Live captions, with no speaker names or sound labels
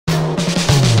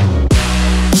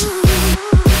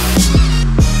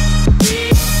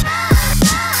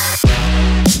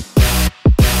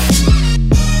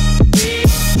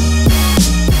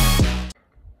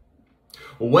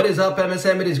What is up,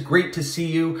 MSM? It is great to see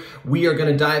you. We are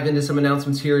going to dive into some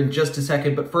announcements here in just a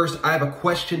second, but first I have a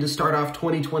question to start off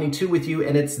 2022 with you,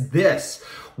 and it's this.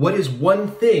 What is one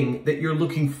thing that you're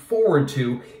looking forward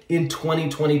to in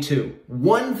 2022?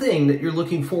 One thing that you're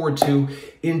looking forward to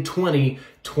in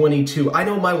 2022. I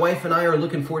know my wife and I are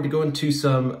looking forward to going to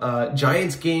some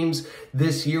Giants games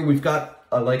this year. We've got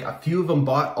like a few of them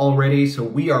bought already, so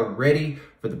we are ready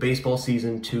for the baseball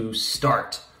season to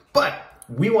start. But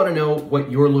we want to know what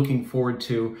you're looking forward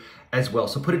to as well.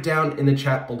 So put it down in the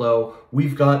chat below.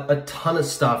 We've got a ton of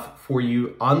stuff for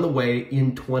you on the way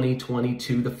in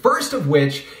 2022. The first of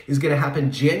which is going to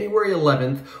happen January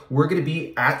 11th. We're going to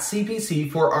be at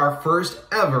CPC for our first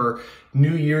ever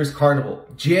New Year's Carnival.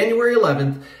 January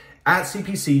 11th at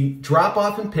CPC, drop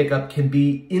off and pickup can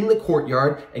be in the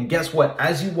courtyard. And guess what?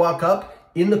 As you walk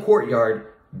up in the courtyard,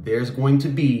 there's going to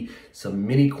be some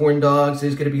mini corn dogs.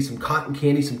 There's going to be some cotton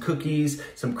candy, some cookies,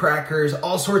 some crackers,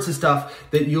 all sorts of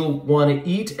stuff that you'll want to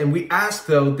eat. And we ask,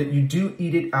 though, that you do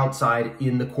eat it outside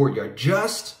in the courtyard,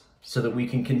 just so that we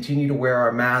can continue to wear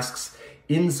our masks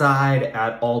inside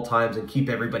at all times and keep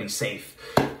everybody safe.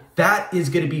 That is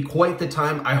going to be quite the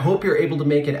time. I hope you're able to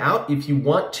make it out. If you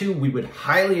want to, we would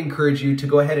highly encourage you to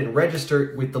go ahead and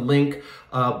register with the link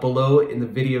below in the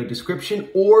video description,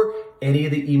 or any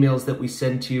of the emails that we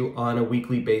send to you on a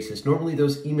weekly basis. Normally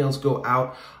those emails go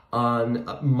out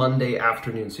on Monday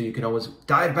afternoon, so you can always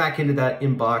dive back into that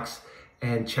inbox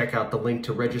and check out the link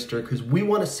to register, because we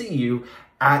want to see you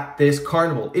at this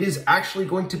carnival. It is actually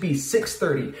going to be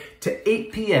 6:30 to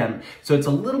 8 p.m. So it's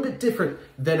a little bit different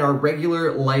than our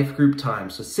regular life group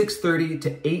time. So 6:30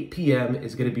 to 8 p.m.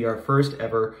 is going to be our first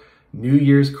ever New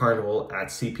Year's Carnival at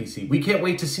CPC. We can't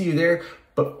wait to see you there.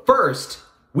 But first,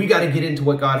 we got to get into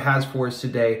what God has for us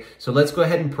today. So let's go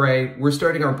ahead and pray. We're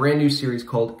starting our brand new series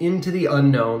called Into the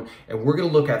Unknown, and we're going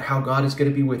to look at how God is going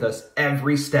to be with us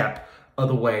every step of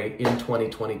the way in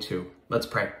 2022. Let's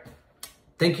pray.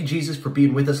 Thank you, Jesus, for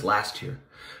being with us last year.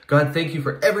 God, thank you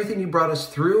for everything you brought us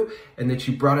through and that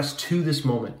you brought us to this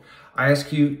moment. I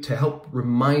ask you to help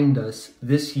remind us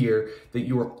this year that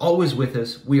you are always with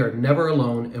us. We are never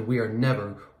alone, and we are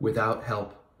never without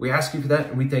help. We ask you for that,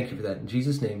 and we thank you for that. In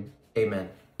Jesus' name, amen.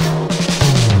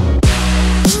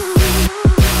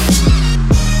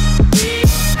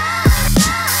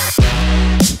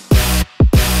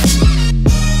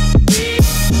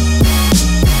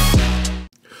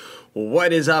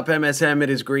 What is up, MSM?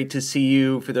 It is great to see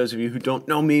you. For those of you who don't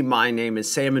know me, my name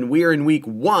is Sam, and we are in week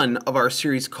 1 of our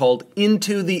series called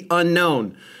Into the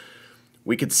Unknown.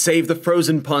 We could save the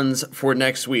frozen puns for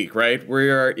next week, right?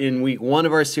 We are in week 1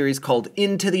 of our series called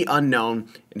Into the Unknown.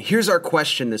 And here's our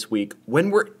question this week. When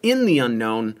we're in the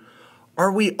unknown,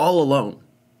 are we all alone?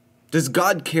 Does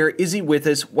God care? Is he with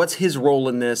us? What's his role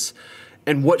in this?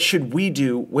 And what should we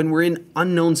do when we're in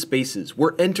unknown spaces?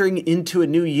 We're entering into a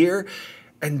new year,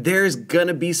 and there's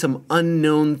gonna be some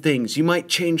unknown things. You might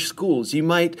change schools, you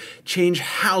might change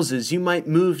houses, you might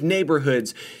move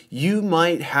neighborhoods. You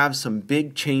might have some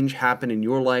big change happen in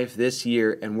your life this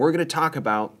year, and we're gonna talk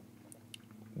about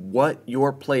what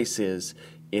your place is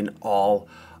in all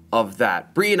of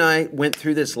that. Bree and I went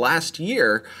through this last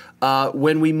year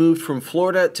when we moved from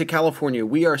Florida to California.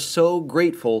 We are so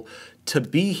grateful to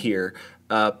be here.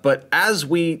 But as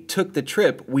we took the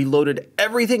trip, we loaded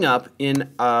everything up in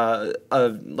a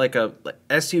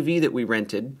SUV that we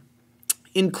rented,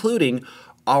 including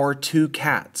our 2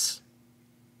 cats.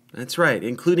 That's right,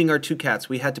 including our 2 cats.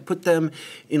 We had to put them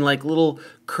in like little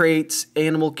crates,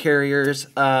 animal carriers.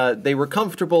 They were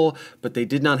comfortable, but they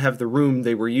did not have the room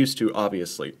they were used to,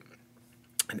 obviously.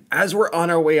 And as we're on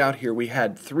our way out here, we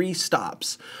had 3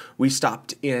 stops. We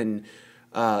stopped in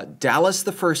Dallas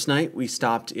the first night, we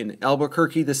stopped in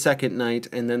Albuquerque the second night,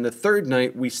 and then the third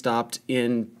night we stopped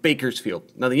in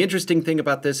Bakersfield. Now the interesting thing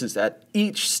about this is that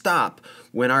each stop,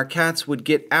 when our cats would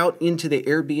get out into the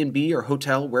Airbnb or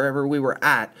hotel, wherever we were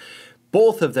at,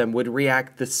 both of them would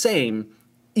react the same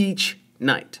each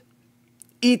night.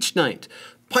 Each night.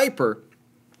 Piper,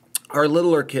 our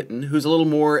littler kitten, who's a little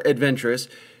more adventurous,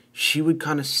 she would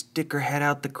kind of stick her head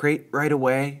out the crate right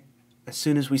away as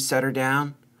soon as we set her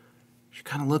down. She'd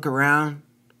kind of look around,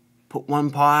 put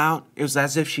one paw out. It was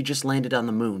as if she just landed on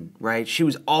the moon, right? She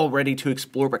was all ready to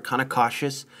explore, but kind of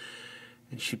cautious.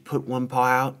 And she'd put one paw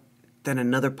out, then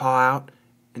another paw out,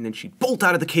 and then she'd bolt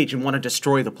out of the cage and want to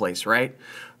destroy the place, right?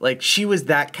 Like, she was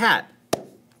that cat.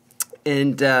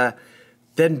 And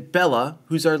then Bella,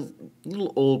 who's our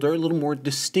little older, a little more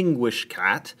distinguished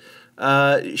cat,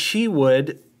 she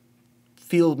would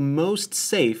feel most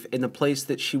safe in the place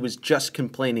that she was just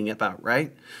complaining about,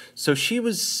 right? So she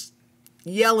was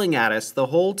yelling at us the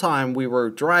whole time we were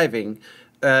driving,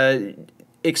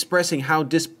 expressing how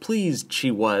displeased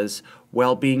she was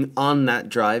while being on that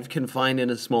drive, confined in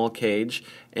a small cage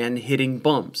and hitting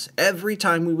bumps. Every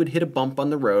time we would hit a bump on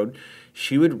the road,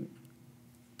 she would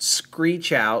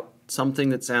screech out something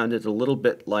that sounded a little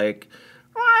bit like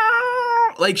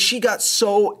she got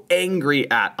so angry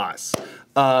at us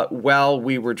while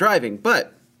we were driving.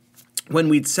 But when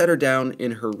we'd set her down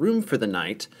in her room for the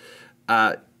night,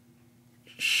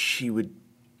 she would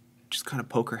just kind of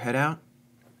poke her head out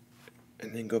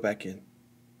and then go back in.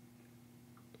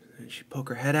 And she'd poke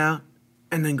her head out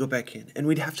and then go back in. And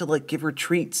we'd have to give her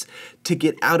treats to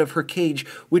get out of her cage,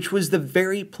 which was the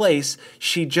very place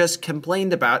she just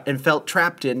complained about and felt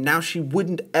trapped in. Now she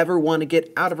wouldn't ever want to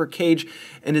get out of her cage.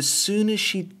 And as soon as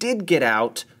she did get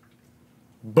out,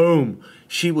 boom,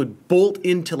 she would bolt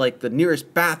into the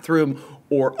nearest bathroom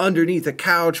or underneath a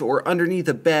couch or underneath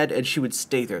a bed, and she would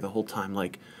stay there the whole time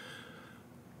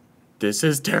this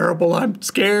is terrible, I'm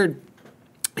scared.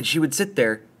 And she would sit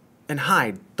there and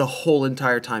hide the whole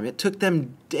entire time. It took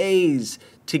them days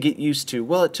to get used to.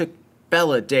 Well, it took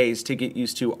Bella days to get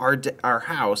used to our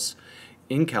house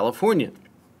in California.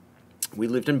 We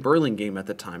lived in Burlingame at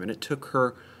the time, and it took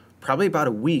her probably about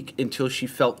a week until she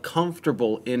felt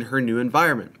comfortable in her new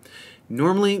environment.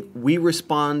 Normally, we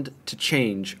respond to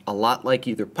change a lot like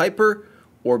either Piper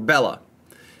or Bella.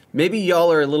 Maybe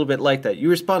y'all are a little bit like that. You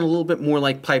respond a little bit more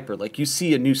like Piper. You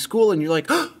see a new school and you're like,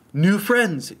 oh, new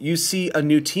friends. You see a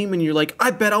new team and you're like,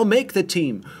 I bet I'll make the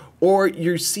team. Or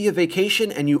you see a vacation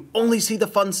and you only see the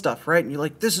fun stuff, right? And you're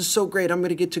like, this is so great. I'm going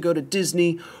to get to go to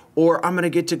Disney, or I'm going to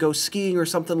get to go skiing or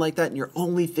something like that. And you're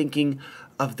only thinking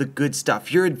of the good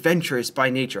stuff. You're adventurous by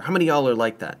nature. How many of y'all are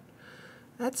like that?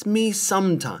 That's me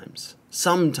sometimes.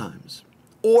 Sometimes.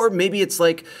 Or maybe it's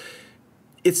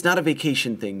it's not a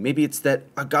vacation thing. Maybe it's that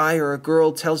a guy or a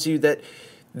girl tells you that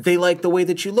they like the way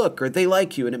that you look, or they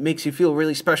like you, and it makes you feel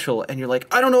really special. And you're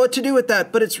like, I don't know what to do with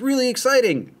that, but it's really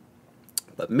exciting.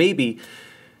 But maybe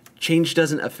change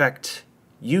doesn't affect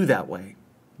you that way.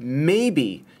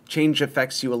 Maybe change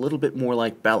affects you a little bit more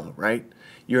like Bella, right?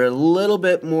 You're a little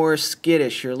bit more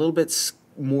skittish. You're a little bit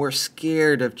more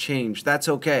scared of change. That's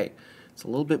okay. It's a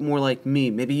little bit more like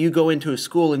me. Maybe you go into a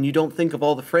school and you don't think of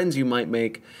all the friends you might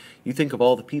make. You think of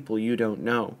all the people you don't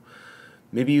know.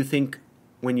 Maybe you think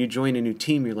when you join a new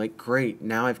team, you're like, great,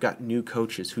 now I've got new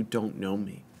coaches who don't know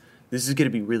me. This is going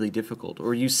to be really difficult.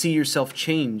 Or you see yourself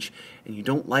change and you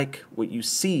don't like what you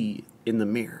see in the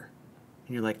mirror.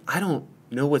 And you're like, I don't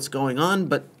know what's going on,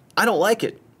 but I don't like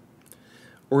it.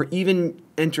 Or even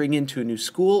entering into a new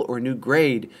school or a new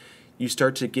grade, you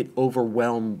start to get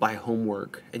overwhelmed by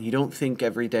homework. And you don't think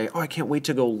every day, oh, I can't wait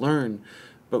to go learn.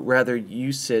 But rather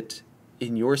you sit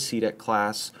in your seat at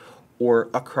class or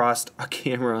across a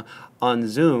camera on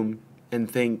Zoom and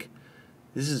think,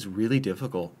 this is really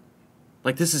difficult.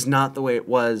 This is not the way it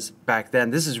was back then.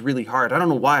 This is really hard. I don't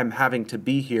know why I'm having to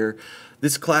be here.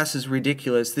 This class is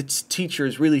ridiculous. This teacher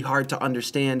is really hard to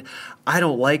understand. I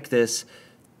don't like this.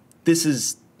 This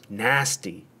is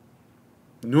nasty.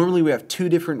 Normally we have two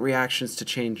different reactions to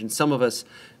change, and some of us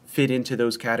fit into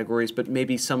those categories, but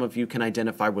maybe some of you can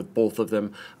identify with both of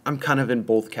them. I'm kind of in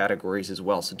both categories as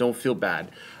well, so don't feel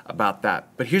bad about that.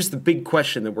 But here's the big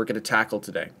question that we're going to tackle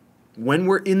today. When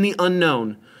we're in the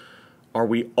unknown, are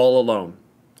we all alone?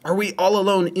 Are we all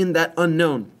alone in that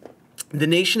unknown? The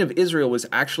nation of Israel was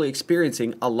actually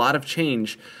experiencing a lot of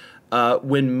change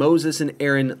when Moses and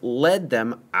Aaron led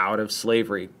them out of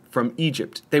slavery from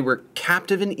Egypt. They were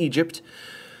captive in Egypt.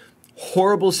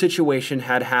 Horrible situation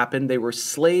had happened. They were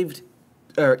enslaved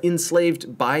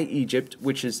by Egypt,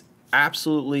 which is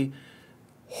absolutely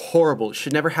horrible. It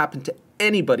should never happen to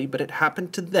anybody, but it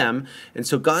happened to them. And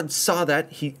so God saw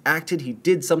that. He acted. He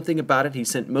did something about it. He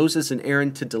sent Moses and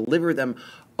Aaron to deliver them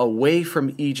away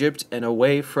from Egypt and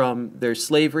away from their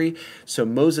slavery. So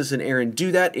Moses and Aaron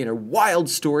do that in a wild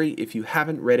story. If you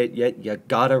haven't read it yet, you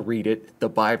gotta read it. The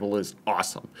Bible is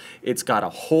awesome. It's got a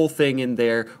whole thing in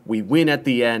there. We win at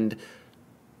the end.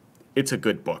 It's a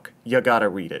good book. You gotta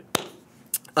read it.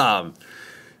 I'm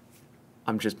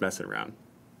just messing around.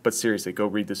 But seriously, go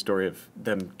read the story of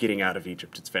them getting out of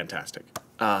Egypt. It's fantastic.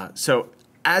 So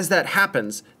as that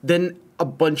happens, then a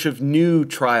bunch of new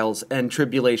trials and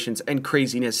tribulations and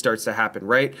craziness starts to happen,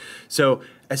 right? So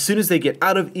as soon as they get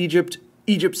out of Egypt,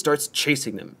 Egypt starts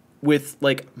chasing them with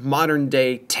modern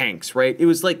day tanks, right? It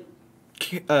was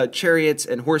chariots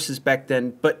and horses back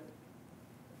then, but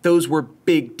those were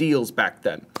big deals back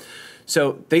then.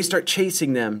 So they start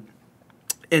chasing them,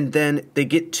 and then they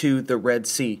get to the Red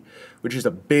Sea, which is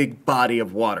a big body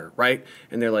of water, right?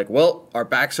 And they're like, well, our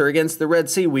backs are against the Red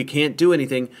Sea. We can't do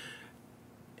anything.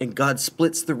 And God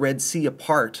splits the Red Sea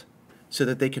apart so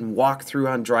that they can walk through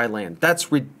on dry land.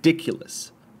 That's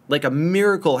ridiculous. Like a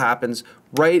miracle happens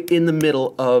right in the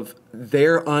middle of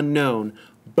their unknown.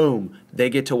 Boom, they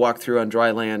get to walk through on dry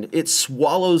land. It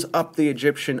swallows up the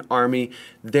Egyptian army.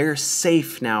 They're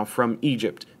safe now from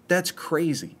Egypt. That's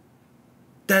crazy.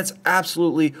 That's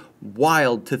absolutely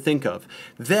wild to think of.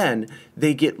 Then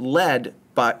they get led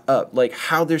by, like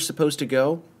how they're supposed to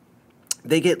go.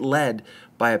 They get led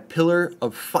by a pillar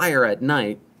of fire at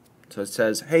night. So it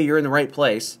says, hey, you're in the right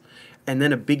place. And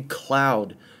then a big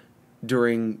cloud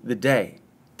during the day.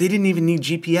 They didn't even need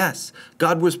GPS.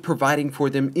 God was providing for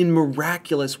them in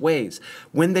miraculous ways.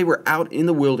 When they were out in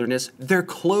the wilderness, their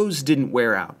clothes didn't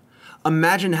wear out.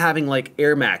 Imagine having like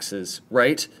Air Maxes,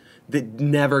 right? That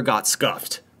never got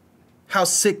scuffed. How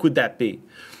sick would that be?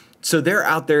 So they're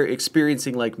out there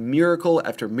experiencing like miracle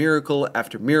after miracle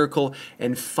after miracle.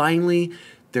 And finally,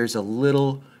 there's a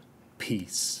little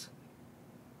peace.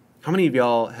 How many of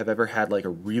y'all have ever had like a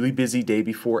really busy day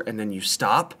before and then you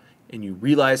stop and you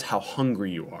realize how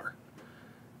hungry you are?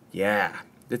 Yeah,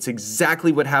 that's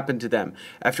exactly what happened to them.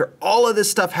 After all of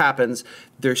this stuff happens,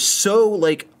 they're so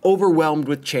like overwhelmed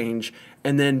with change,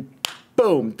 and then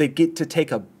boom, they get to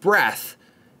take a breath.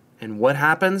 And what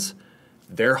happens?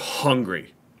 They're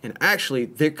hungry. And actually,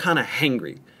 they're kind of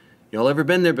hangry. Y'all ever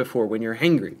been there before when you're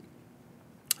hangry?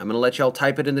 I'm going to let y'all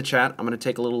type it in the chat. I'm going to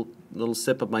take a little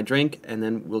sip of my drink, and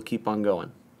then we'll keep on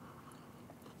going.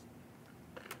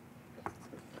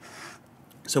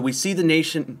 So we see the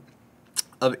nation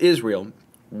of Israel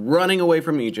running away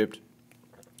from Egypt.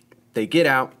 They get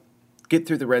out, get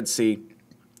through the Red Sea.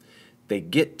 They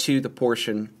get to the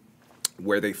portion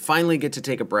where they finally get to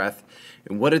take a breath.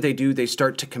 And what do? They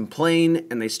start to complain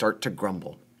and they start to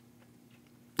grumble.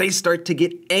 They start to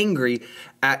get angry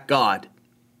at God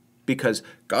because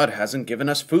God hasn't given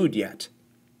us food yet.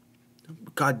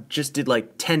 God just did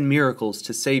like 10 miracles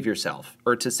to save yourself,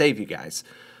 or to save you guys.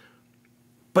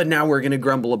 But now we're going to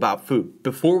grumble about food.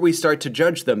 Before we start to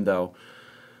judge them, though,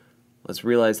 let's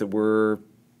realize that we're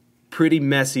pretty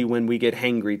messy when we get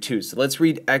hangry, too. So let's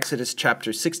read Exodus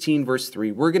chapter 16, verse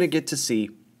 3. We're going to get to see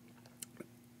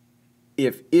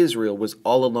if Israel was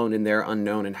all alone in their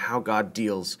unknown and how God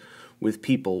deals with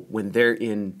people when they're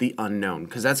in the unknown,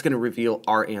 because that's going to reveal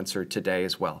our answer today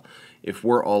as well, if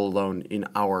we're all alone in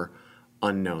our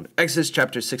unknown. Exodus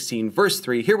chapter 16, verse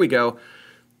 3. Here we go.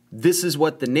 This is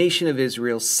what the nation of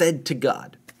Israel said to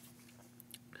God.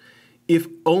 If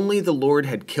only the Lord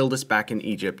had killed us back in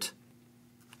Egypt.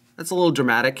 That's a little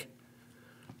dramatic.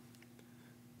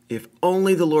 If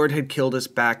only the Lord had killed us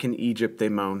back in Egypt, they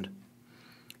moaned.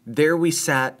 There we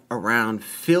sat around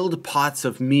filled pots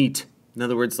of meat. In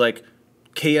other words, like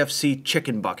KFC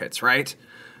chicken buckets, right?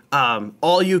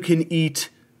 All you can eat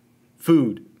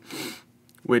food,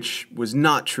 which was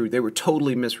not true. They were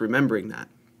totally misremembering that.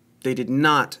 They did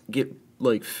not get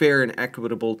like fair and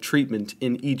equitable treatment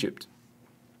in Egypt.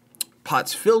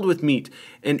 Pots filled with meat,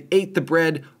 and ate the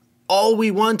bread all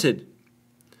we wanted.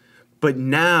 But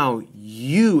now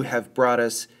you have brought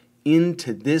us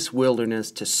into this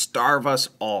wilderness to starve us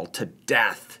all to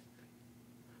death.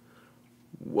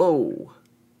 Whoa.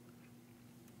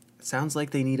 Sounds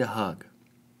like they need a hug.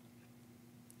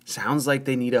 Sounds like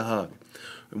they need a hug.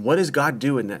 And what does God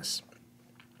do in this?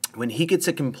 When he gets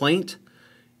a complaint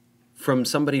from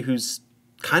somebody who's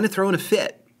kind of throwing a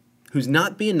fit, who's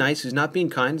not being nice, who's not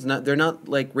being kind, they're not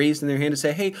like raising their hand to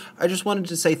say, hey, I just wanted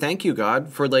to say thank you, God,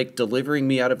 for like delivering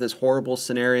me out of this horrible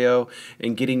scenario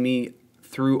and getting me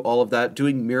through all of that,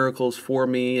 doing miracles for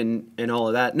me and all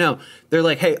of that. No, they're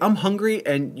like, hey, I'm hungry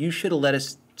and you should have let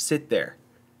us sit there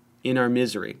in our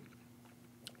misery.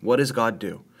 What does God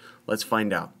do? Let's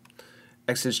find out.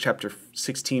 Exodus chapter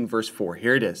 16, verse 4.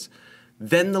 Here it is.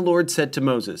 Then the Lord said to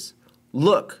Moses,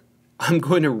 look, I'm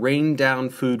going to rain down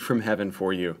food from heaven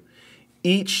for you.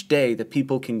 Each day the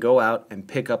people can go out and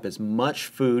pick up as much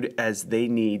food as they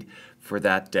need for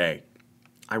that day.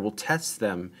 I will test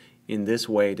them in this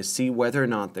way to see whether or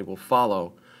not they will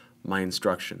follow my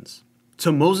instructions.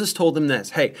 So Moses told them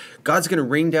this, hey, God's going to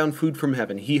rain down food from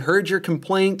heaven. He heard your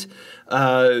complaint.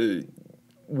 He's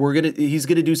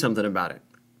going to do something about it.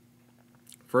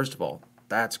 First of all,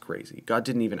 that's crazy. God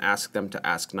didn't even ask them to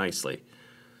ask nicely.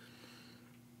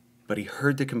 But he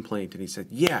heard the complaint and he said,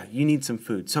 yeah, you need some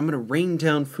food. So I'm going to rain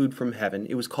down food from heaven.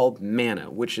 It was called manna,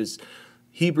 which is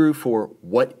Hebrew for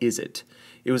what is it?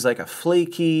 It was like a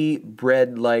flaky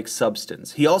bread-like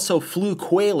substance. He also flew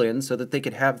quail in so that they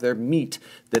could have their meat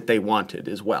that they wanted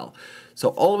as well. So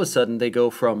all of a sudden they go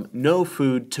from no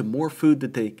food to more food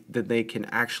that they can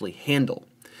actually handle.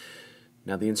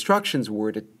 Now the instructions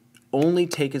were to only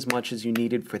take as much as you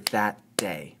needed for that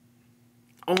day.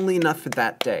 only enough for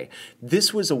that day.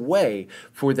 This was a way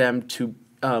for them to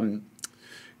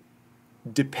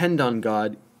depend on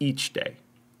God each day.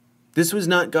 This was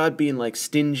not God being like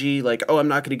stingy, like, oh, I'm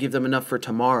not going to give them enough for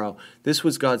tomorrow. This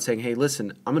was God saying, hey,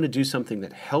 listen, I'm going to do something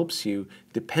that helps you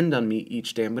depend on me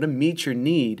each day. I'm going to meet your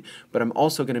need, but I'm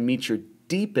also going to meet your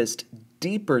deepest,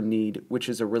 deeper need, which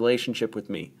is a relationship with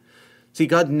me. See,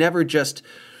 God never just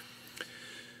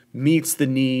meets the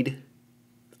need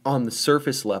on the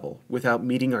surface level without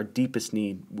meeting our deepest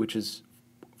need, which is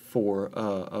for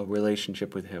a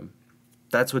relationship with him.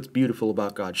 That's what's beautiful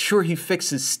about God. Sure, he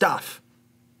fixes stuff,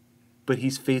 but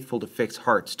he's faithful to fix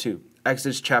hearts too.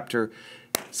 Exodus chapter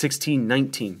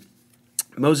 16:19.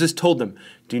 Moses told them,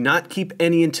 do not keep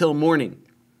any until morning.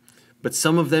 But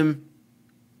some of them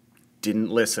didn't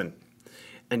listen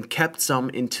and kept some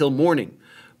until morning.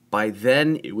 By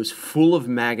then it was full of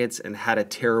maggots and had a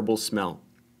terrible smell.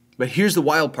 But here's the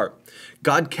wild part.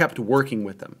 God kept working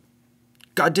with them.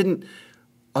 God didn't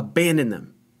abandon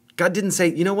them. God didn't say,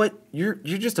 you know what, you're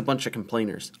just a bunch of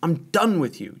complainers. I'm done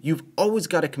with you. You've always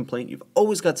got a complaint. You've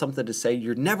always got something to say.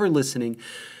 You're never listening.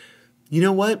 You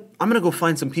know what? I'm going to go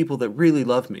find some people that really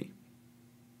love me.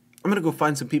 I'm going to go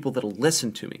find some people that'll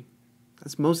listen to me.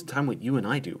 That's most of the time what you and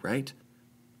I do, right?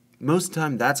 Most of the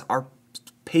time, that's our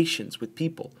patience with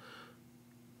people.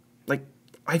 Like,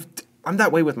 I'm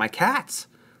that way with my cats.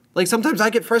 Like, sometimes I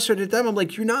get frustrated at them. I'm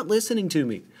like, you're not listening to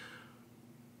me.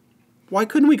 Why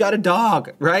couldn't we got a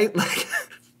dog, right? Like,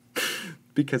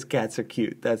 because cats are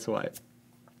cute, that's why.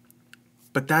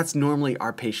 But that's normally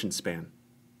our patience span.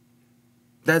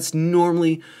 That's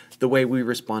normally the way we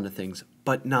respond to things,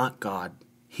 but not God.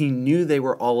 He knew they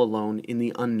were all alone in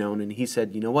the unknown, and he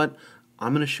said, you know what?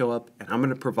 I'm going to show up and I'm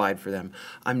going to provide for them.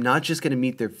 I'm not just going to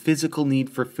meet their physical need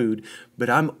for food, but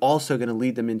I'm also going to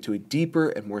lead them into a deeper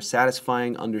and more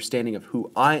satisfying understanding of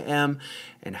who I am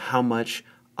and how much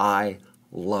I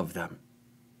love them.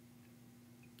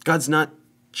 God's not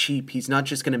cheap. He's not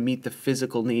just going to meet the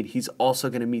physical need. He's also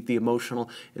going to meet the emotional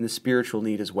and the spiritual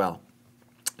need as well.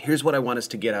 Here's what I want us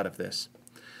to get out of this.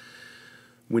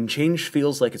 When change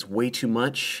feels like it's way too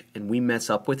much and we mess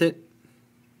up with it,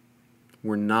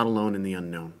 we're not alone in the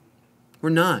unknown. We're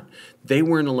not. They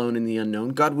weren't alone in the unknown.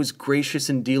 God was gracious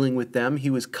in dealing with them. He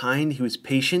was kind. He was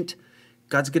patient.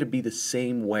 God's going to be the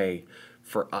same way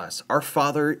for us. Our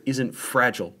Father isn't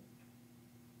fragile.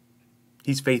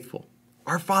 He's faithful.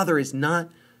 Our Father is not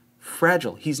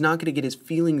fragile. He's not going to get his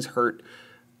feelings hurt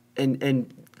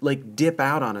and like dip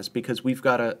out on us because we've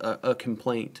got a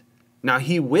complaint. Now,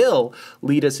 he will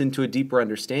lead us into a deeper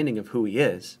understanding of who he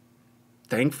is,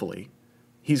 thankfully.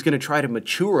 He's going to try to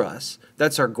mature us.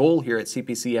 That's our goal here at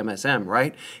CPCMSM,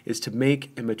 right? Is to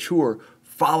make and mature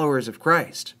followers of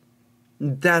Christ.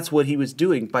 That's what he was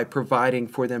doing by providing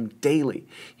for them daily.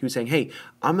 He was saying, hey,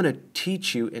 I'm going to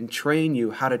teach you and train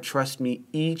you how to trust me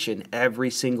each and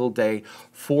every single day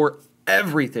for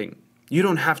everything. You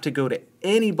don't have to go to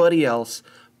anybody else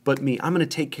but me. I'm going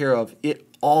to take care of it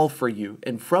all for you.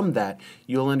 And from that,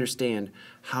 you'll understand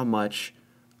how much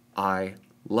I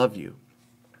love you.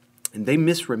 And they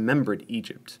misremembered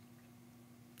Egypt.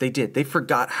 They did. They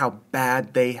forgot how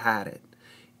bad they had it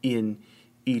in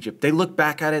Egypt. They looked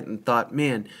back at it and thought,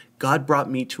 man, God brought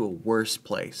me to a worse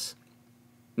place.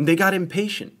 And they got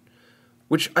impatient,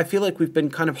 which I feel like we've been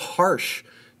kind of harsh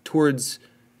towards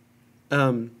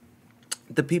the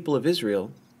people of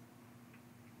Israel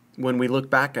when we look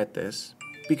back at this,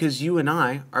 because you and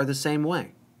I are the same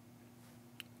way.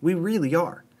 We really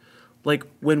are. Like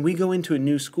when we go into a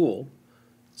new school,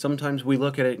 sometimes we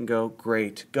look at it and go,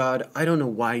 great, God, I don't know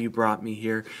why you brought me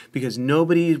here because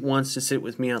nobody wants to sit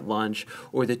with me at lunch,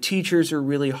 or the teachers are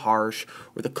really harsh,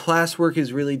 or the classwork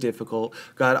is really difficult.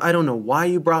 God, I don't know why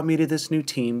you brought me to this new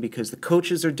team because the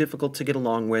coaches are difficult to get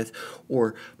along with,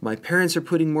 or my parents are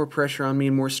putting more pressure on me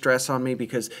and more stress on me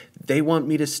because they want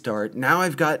me to start. Now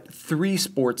I've got 3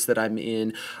 sports that I'm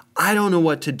in. I don't know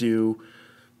what to do.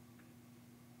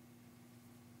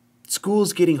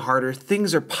 School's getting harder.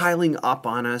 Things are piling up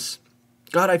on us.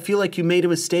 God, I feel like you made a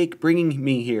mistake bringing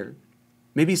me here.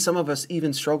 Maybe some of us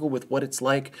even struggle with what it's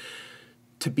like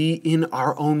to be in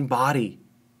our own body.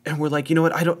 And we're like, you know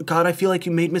what? God, I feel like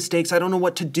you made mistakes. I don't know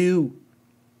what to do.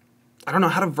 I don't know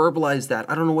how to verbalize that.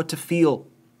 I don't know what to feel.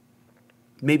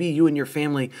 Maybe you and your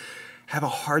family have a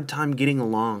hard time getting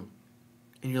along.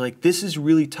 And you're like, this is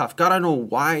really tough. God, I don't know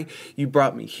why you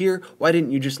brought me here. Why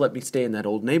didn't you just let me stay in that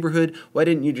old neighborhood? Why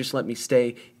didn't you just let me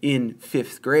stay in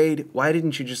 5th grade? Why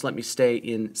didn't you just let me stay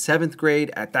in 7th grade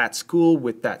at that school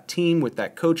with that team, with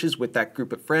that coaches, with that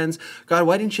group of friends? God,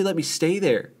 why didn't you let me stay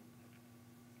there?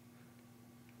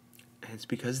 And it's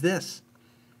because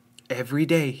every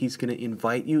day he's going to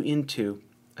invite you into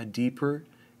a deeper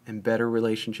and better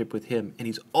relationship with him. And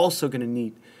he's also going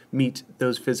to meet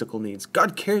those physical needs.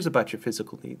 God cares about your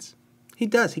physical needs. He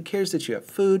does. He cares that you have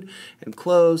food and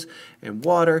clothes and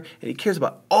water, and he cares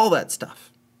about all that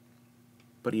stuff.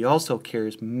 But he also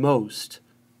cares most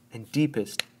and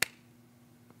deepest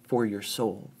for your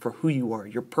soul, for who you are,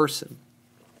 your person.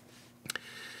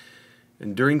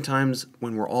 And during times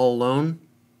when we're all alone,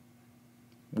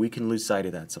 we can lose sight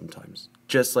of that sometimes,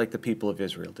 just like the people of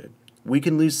Israel did. We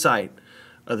can lose sight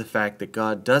of the fact that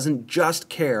God doesn't just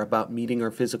care about meeting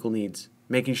our physical needs,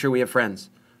 making sure we have friends,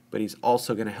 but he's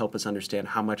also going to help us understand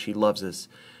how much he loves us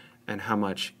and how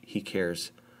much he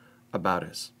cares about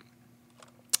us.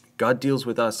 God deals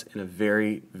with us in a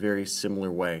very, very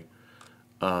similar way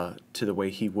to the way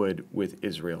he would with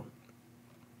Israel.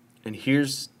 And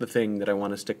here's the thing that I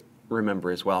want us to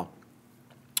remember as well.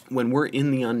 When we're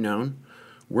in the unknown,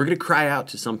 we're going to cry out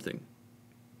to something.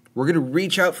 We're going to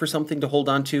reach out for something to hold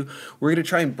on to. We're going to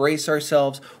try and brace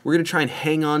ourselves. We're going to try and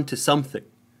hang on to something.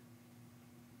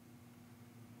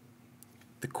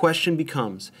 The question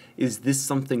becomes, is this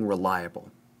something reliable?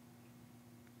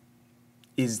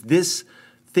 Is this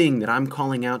thing that I'm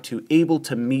calling out to able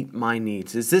to meet my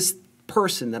needs? Is this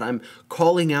person that I'm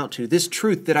calling out to, this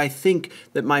truth that I think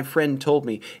that my friend told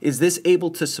me, is this able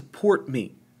to support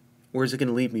me? Or is it going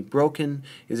to leave me broken?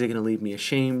 Is it going to leave me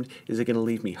ashamed? Is it going to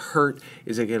leave me hurt?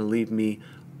 Is it going to leave me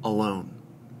alone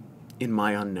in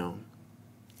my unknown?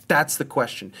 That's the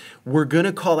question. We're going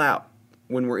to call out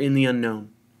when we're in the unknown.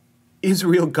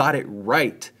 Israel got it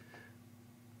right.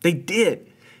 They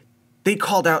did. They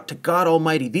called out to God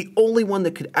Almighty, the only one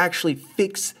that could actually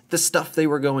fix the stuff they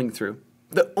were going through.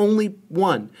 The only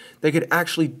one that could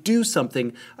actually do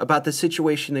something about the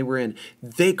situation they were in.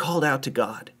 They called out to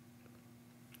God.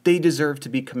 They deserve to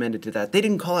be commended to that. They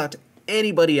didn't call out to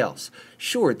anybody else.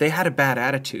 Sure, they had a bad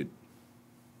attitude,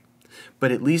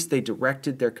 but at least they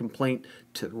directed their complaint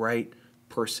to the right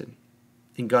person.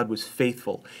 And God was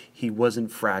faithful. He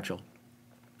wasn't fragile.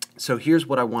 So here's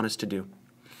what I want us to do.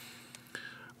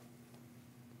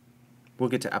 We'll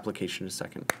get to application in a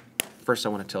second. First, I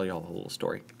want to tell you all a little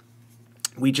story.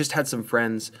 We just had some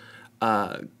friends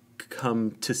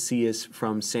come to see us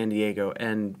from San Diego,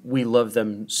 and we love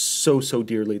them so, so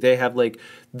dearly. They have like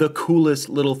the coolest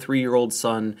little 3-year-old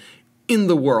son in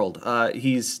the world.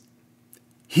 He's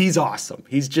awesome.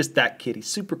 He's just that kid. He's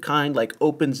super kind, like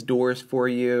opens doors for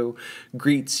you,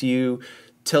 greets you,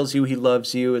 tells you he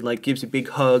loves you, and like gives you big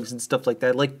hugs and stuff like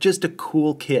that. Like just a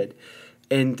cool kid.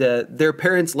 And their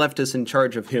parents left us in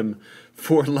charge of him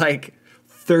for like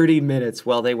 30 minutes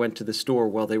while they went to the store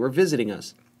while they were visiting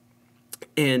us.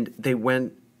 And they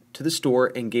went to the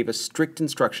store and gave us strict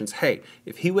instructions. Hey,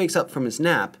 if he wakes up from his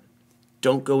nap,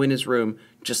 don't go in his room.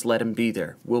 Just let him be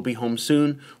there. We'll be home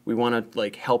soon. We want to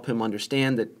like help him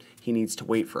understand that he needs to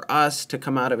wait for us to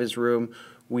come out of his room.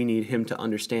 We need him to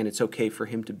understand it's okay for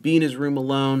him to be in his room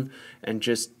alone and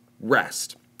just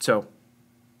rest. So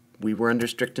we were under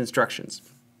strict instructions.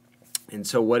 And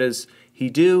so what does he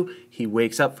do? He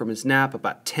wakes up from his nap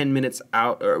about 10 minutes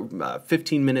out, or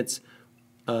 15 minutes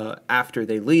after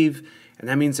they leave. And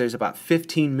that means there's about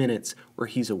 15 minutes where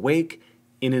he's awake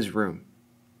in his room.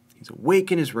 He's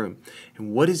awake in his room.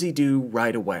 And what does he do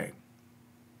right away?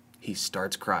 He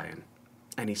starts crying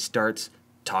and he starts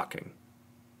talking.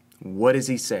 What does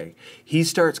he say? He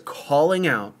starts calling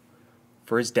out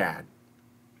for his dad.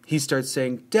 He starts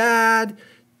saying, "Dad,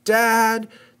 Dad,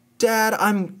 Dad,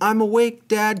 I'm awake,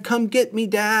 Dad. Come get me,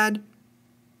 Dad.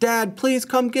 Dad, please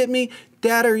come get me.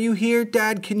 Dad, are you here?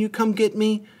 Dad, can you come get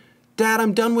me? Dad,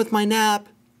 I'm done with my nap.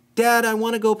 Dad, I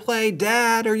want to go play.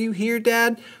 Dad, are you here,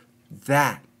 Dad?"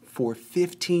 That for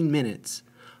 15 minutes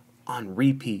on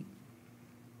repeat.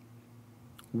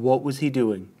 What was he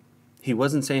doing? He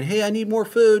wasn't saying, "Hey, I need more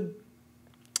food."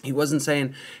 He wasn't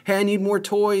saying, "Hey, I need more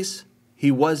toys."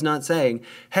 He was not saying,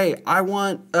 "Hey, I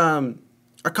want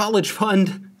a college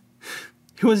fund."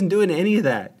 He wasn't doing any of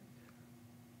that.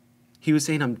 He was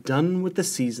saying, "I'm done with the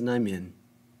season I'm in.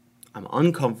 I'm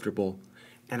uncomfortable,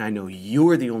 and I know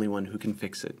you're the only one who can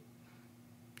fix it.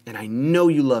 And I know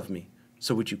you love me,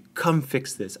 so would you come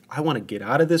fix this? I want to get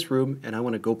out of this room, and I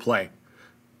want to go play."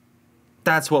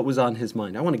 That's what was on his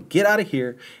mind. I want to get out of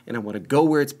here, and I want to go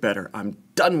where it's better. I'm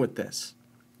done with this.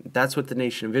 That's what the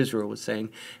nation of Israel was saying,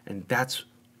 and that's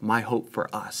my hope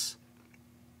for us,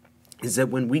 is that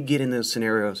when we get in those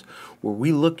scenarios where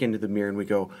we look into the mirror and we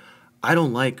go, "I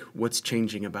don't like what's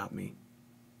changing about me.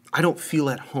 I don't feel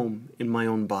at home in my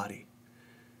own body."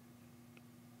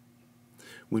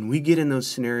 When we get in those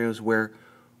scenarios where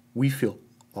we feel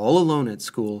all alone at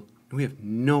school and we have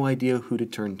no idea who to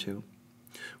turn to,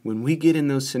 When we get in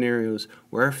those scenarios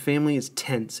where our family is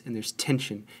tense and there's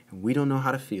tension and we don't know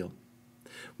how to feel,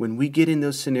 when we get in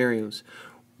those scenarios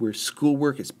where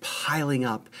schoolwork is piling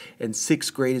up and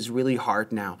 6th grade is really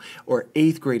hard now, or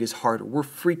 8th grade is hard, or we're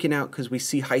freaking out because we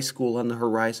see high school on the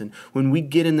horizon, when we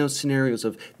get in those scenarios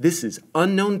of this is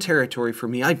unknown territory for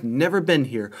me, I've never been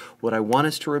here, what I want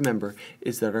us to remember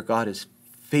is that our God is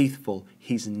faithful.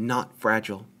 He's not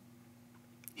fragile.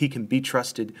 He can be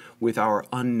trusted with our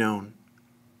unknown.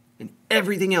 And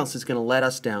everything else is going to let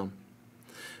us down.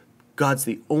 God's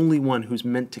the only one who's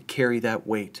meant to carry that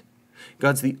weight.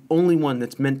 God's the only one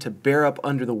that's meant to bear up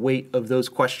under the weight of those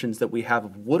questions that we have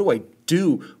of what do I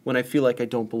do when I feel like I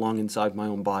don't belong inside my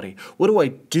own body? What do I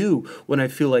do when I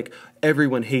feel like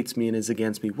everyone hates me and is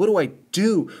against me? What do I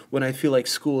do when I feel like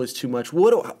school is too much?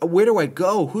 Where do I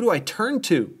go? Who do I turn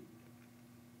to?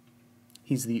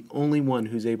 He's the only one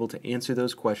who's able to answer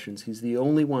those questions. He's the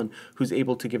only one who's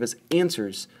able to give us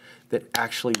answers that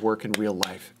actually work in real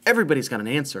life. Everybody's got an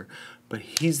answer, but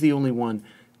he's the only one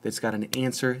that's got an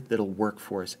answer that'll work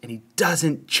for us. And he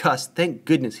doesn't just, thank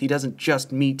goodness, he doesn't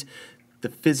just meet the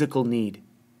physical need,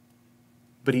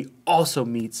 but he also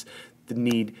meets the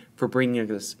need for bringing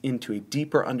us into a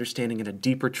deeper understanding and a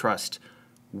deeper trust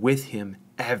with him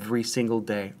every single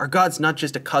day. Our God's not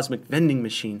just a cosmic vending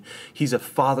machine. He's a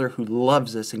Father who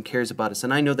loves us and cares about us.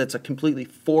 And I know that's a completely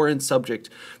foreign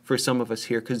subject for some of us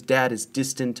here because Dad is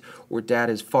distant or Dad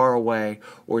is far away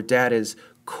or Dad is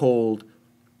cold.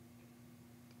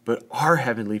 But our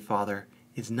Heavenly Father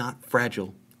is not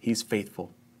fragile. He's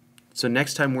faithful. So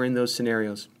next time we're in those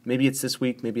scenarios, maybe it's this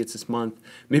week, maybe it's this month,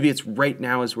 maybe it's right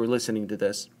now as we're listening to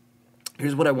this,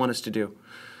 here's what I want us to do.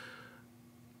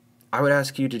 I would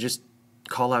ask you to just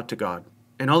call out to God.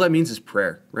 And all that means is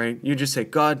prayer, right? You just say,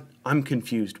 God, I'm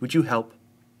confused. Would you help?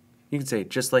 You can say it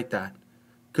just like that.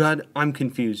 God, I'm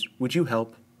confused. Would you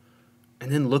help?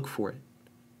 And then look for it.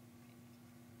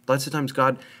 Lots of times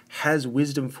God has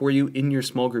wisdom for you in your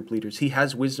small group leaders. He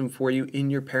has wisdom for you in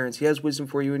your parents. He has wisdom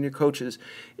for you in your coaches,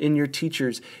 in your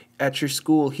teachers, at your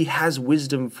school. He has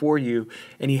wisdom for you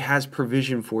and he has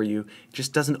provision for you. It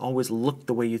just doesn't always look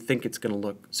the way you think it's going to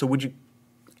look. So would you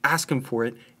ask him for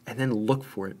it and then look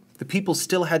for it? The people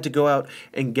still had to go out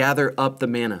and gather up the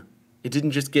manna. It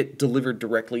didn't just get delivered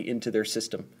directly into their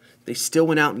system. They still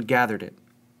went out and gathered it,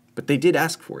 but they did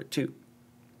ask for it too.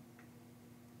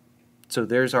 So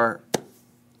there's our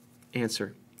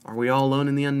answer. Are we all alone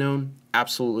in the unknown?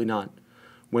 Absolutely not.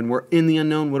 When we're in the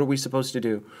unknown, what are we supposed to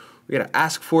do? We got to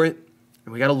ask for it,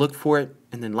 and we got to look for it,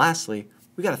 and then lastly,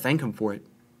 we got to thank him for it.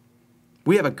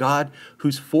 We have a God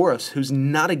who's for us, who's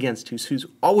not against us, who's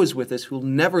always with us, who'll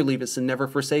never leave us and never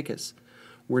forsake us.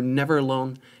 We're never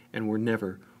alone, and we're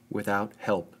never without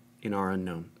help in our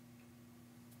unknown.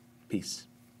 Peace.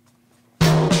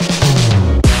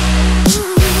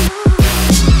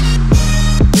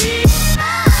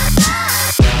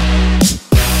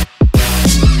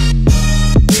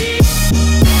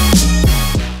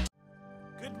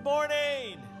 Good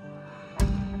morning.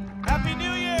 Happy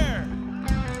New Year.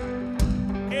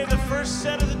 Okay, the first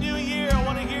set of the new year, I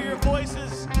want to hear your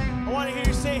voices. I want to hear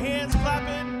you say hands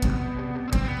clapping.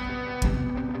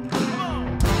 Come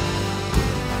on.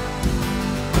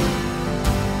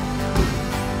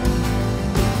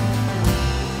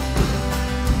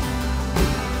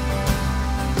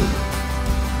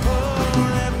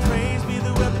 Oh, let praise be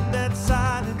the weapon that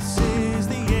silences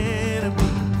the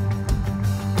enemy.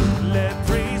 Let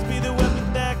praise be the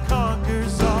weapon that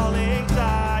conquers all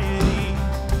anxiety.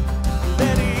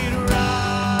 Let it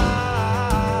rise.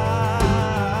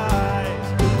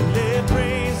 Let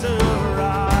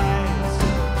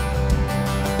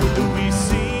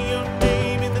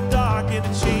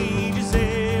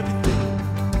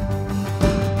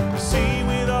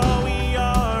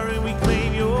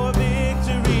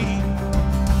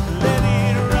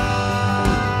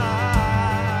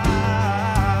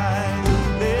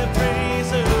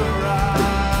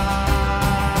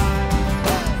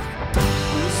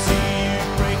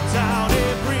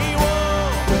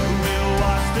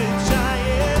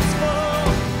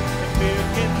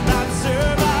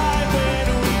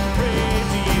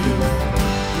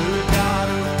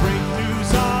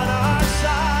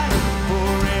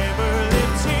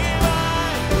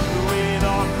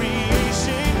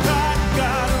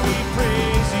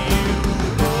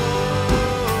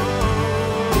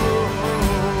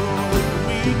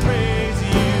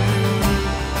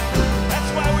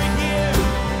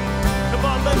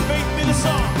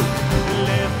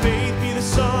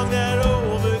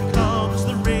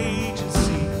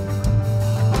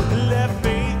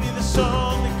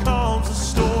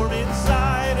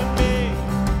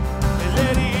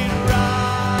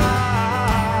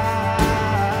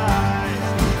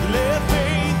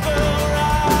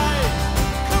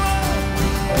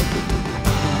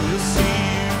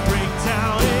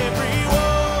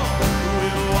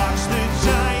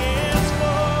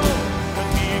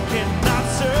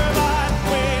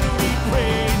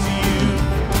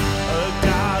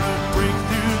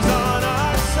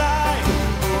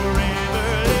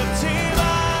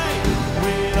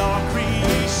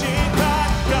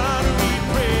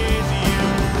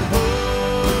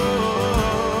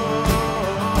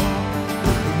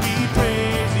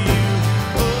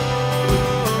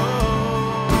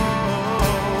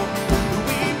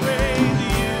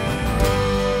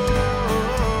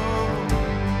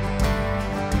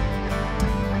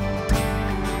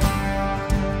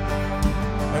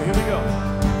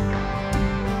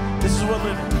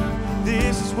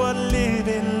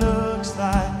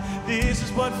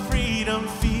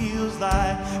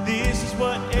like. This is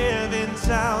what heaven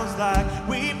sounds like.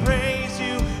 We praise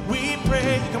you, we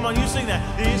praise you. Come on, you sing that.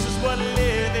 This is what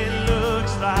living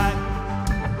looks like.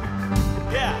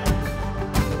 Yeah.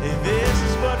 And this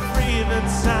is what freedom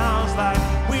sounds like.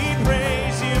 We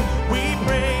praise you, we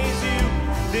praise you.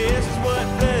 This is what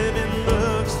living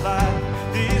looks like.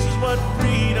 This is what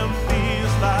freedom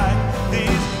feels like. This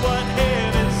is what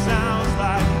heaven sounds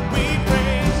like. We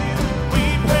praise you, we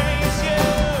praise you.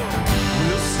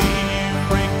 We'll see you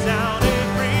break down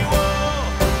every wall.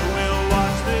 We'll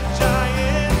watch the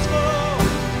giants fall.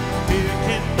 Fear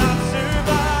cannot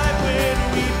survive when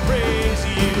we praise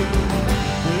you.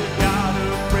 The God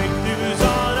of breakthroughs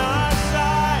on our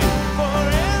side,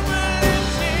 forever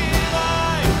lifting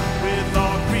light. With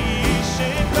all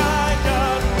creation cry,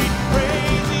 God, we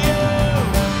praise you.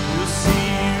 We'll see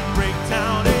you break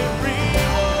down every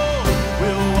wall.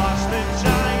 We'll watch the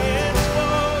giants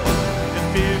fall. And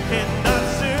fear cannot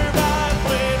survive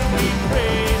when we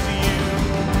praise you.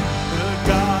 The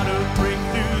God of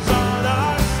breakthroughs on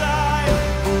our side,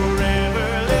 forever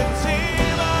lifting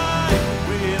light.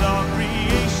 With all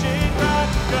creation cry,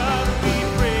 God, we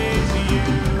praise you.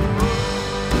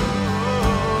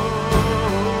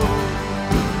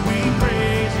 We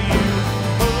praise you.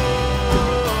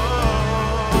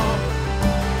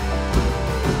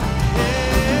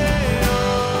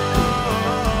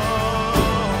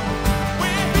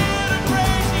 We're here to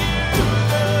praise you,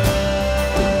 Lord.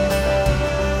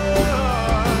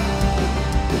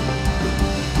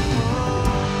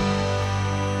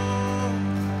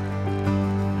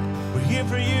 We're here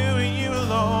for you and you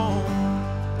alone.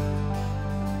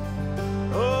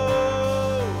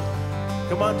 Oh,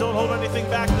 come on, don't hold anything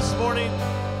back this morning.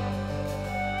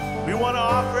 We want to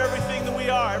offer everything that we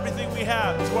are, everything we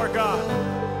have to our God.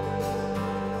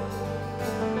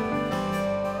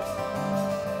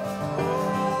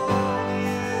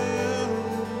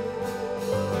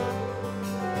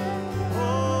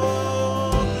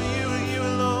 Oh, for you and you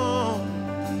alone.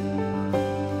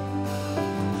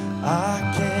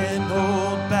 I can't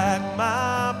hold back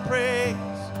my praise.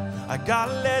 I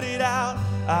gotta let it out.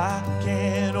 I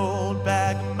can't hold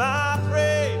back my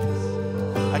praise.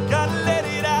 I gotta let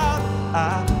it out.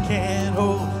 I can't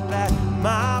hold back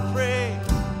my praise.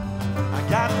 I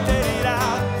gotta let it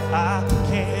out. I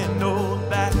can't hold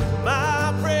back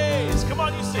my praise. Come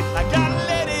on, you sing. I gotta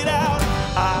let it out.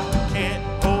 I can't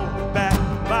hold back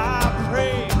my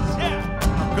praise. Yeah,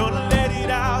 I'm gonna let it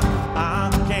out. I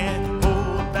can't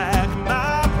hold back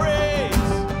my praise.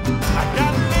 I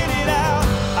gotta let it out.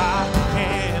 I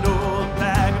can't hold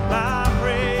back my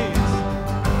praise.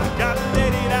 I gotta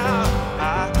let it out.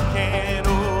 I can't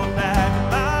hold back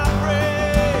my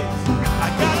praise. I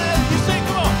gotta let you sing.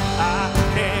 Come on. I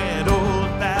can't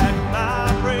hold back my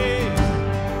praise.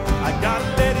 I gotta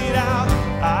let it out.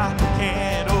 I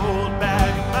can't hold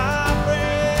back my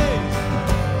praise.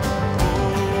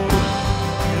 Oh,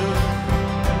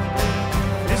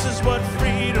 this is what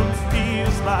freedom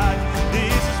feels like.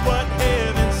 This is what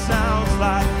heaven sounds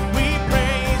like. We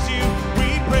praise you,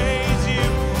 we praise you.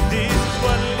 This is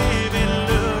what living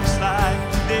looks like.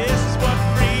 This is what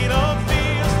freedom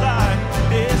feels like.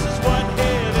 This is what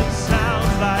heaven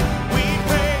sounds like. We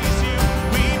praise you,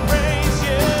 we praise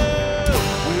you.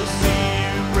 We'll see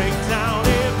you break down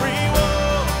every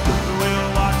wall. We'll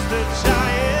watch the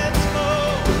giants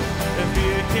fall. And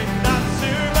fear cannot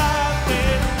survive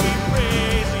when we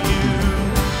praise you.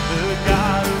 The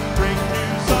God of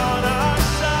breakthroughs on our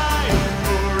side,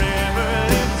 forever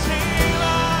lifting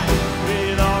light.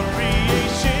 With all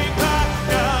creation cry,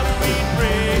 God, we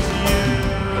praise you.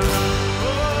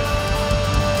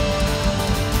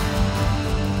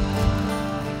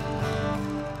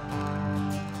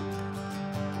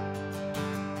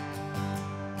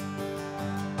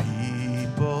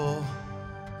 People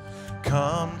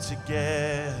come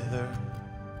together,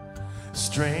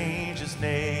 strangers,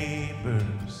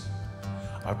 neighbors,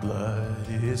 our blood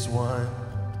is one.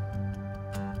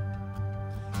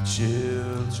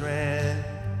 Children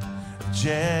of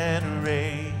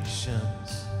generations,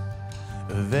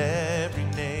 of every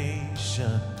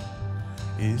nation,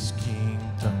 His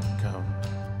kingdom come.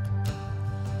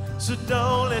 So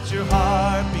don't let your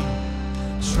heart be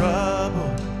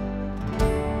troubled.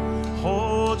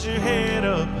 Hold your head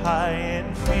up high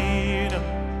and fear no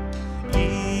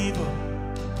evil.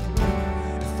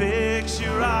 Fix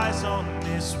your eyes on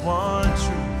this one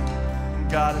truth.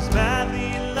 God is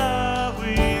madly in love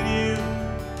with you.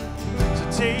 So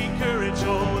take courage,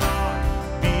 hold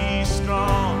on, be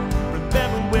strong.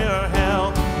 Remember where our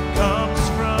help comes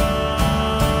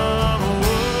from.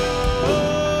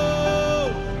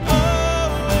 Oh, oh,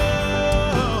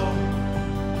 oh,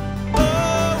 oh,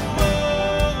 oh.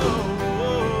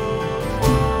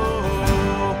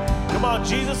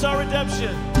 Jesus, our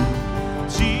redemption.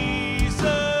 Jesus,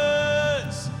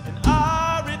 and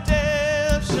our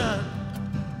redemption,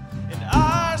 and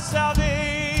our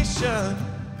salvation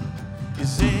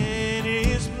is in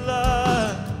His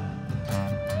blood.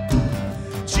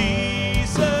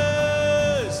 Jesus,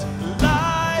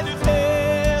 light of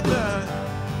heaven,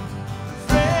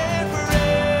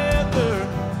 forever,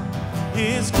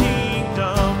 His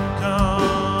kingdom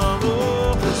come.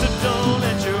 Oh, so don't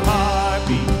let your heart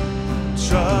be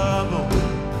trouble.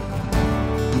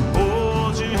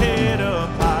 Hold your head up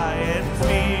high and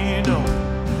fear no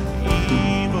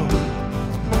evil.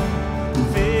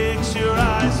 Fix your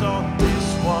eyes on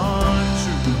this one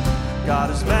truth. God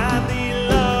is madly in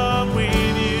love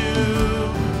with you.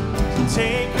 So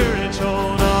take courage,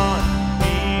 hold on,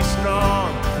 be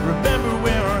strong. Remember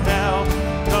where our help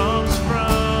comes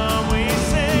from. We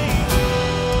sing,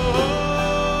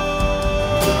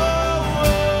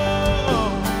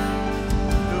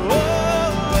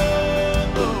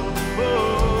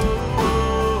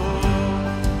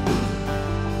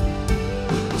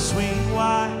 oh, swing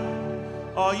wide,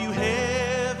 all you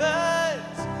heavens,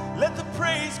 let the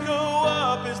praise go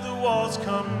up as the walls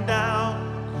come down.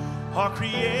 Our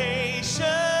creation,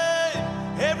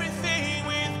 everything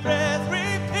with breath,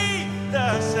 repeat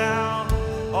the sound.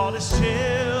 All is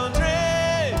chill.